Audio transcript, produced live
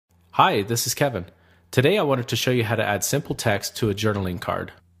Hi, this is Kevin. Today I wanted to show you how to add simple text to a journaling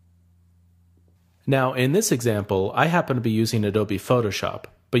card. Now, in this example, I happen to be using Adobe Photoshop,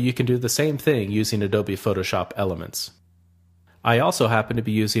 but you can do the same thing using Adobe Photoshop Elements. I also happen to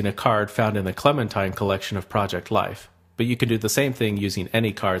be using a card found in the Clementine collection of Project Life, but you can do the same thing using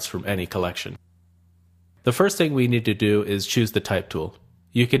any cards from any collection. The first thing we need to do is choose the type tool.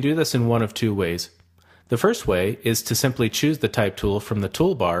 You can do this in one of two ways. The first way is to simply choose the type tool from the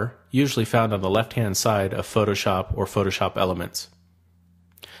toolbar, usually found on the left-hand side of Photoshop or Photoshop Elements.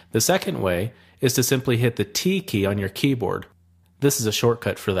 The second way is to simply hit the T key on your keyboard. This is a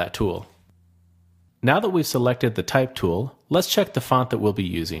shortcut for that tool. Now that we've selected the type tool, let's check the font that we'll be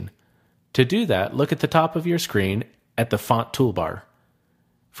using. To do that, look at the top of your screen at the font toolbar.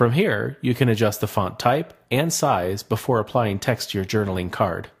 From here, you can adjust the font type and size before applying text to your journaling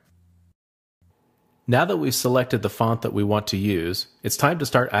card. Now that we've selected the font that we want to use, it's time to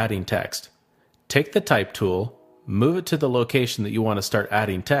start adding text. Take the type tool, move it to the location that you want to start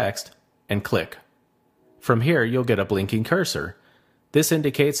adding text, and click. From here, you'll get a blinking cursor. This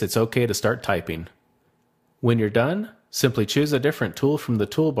indicates it's okay to start typing. When you're done, simply choose a different tool from the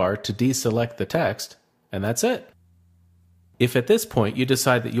toolbar to deselect the text, and that's it. If at this point you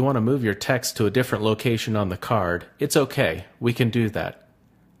decide that you want to move your text to a different location on the card, it's okay, we can do that.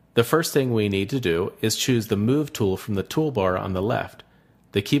 The first thing we need to do is choose the Move tool from the toolbar on the left.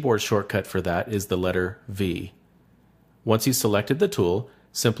 The keyboard shortcut for that is the letter V. Once you've selected the tool,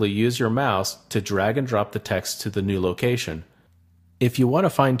 simply use your mouse to drag and drop the text to the new location. If you want to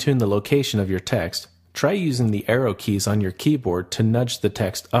fine-tune the location of your text, try using the arrow keys on your keyboard to nudge the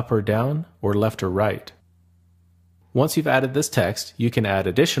text up or down or left or right. Once you've added this text, you can add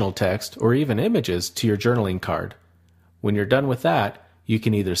additional text or even images to your journaling card. When you're done with that, you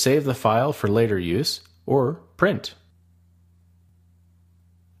can either save the file for later use or print.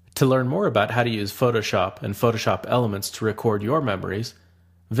 To learn more about how to use Photoshop and Photoshop Elements to record your memories,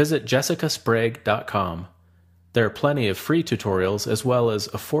 visit jessicasprague.com. There are plenty of free tutorials as well as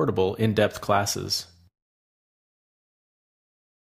affordable in-depth classes.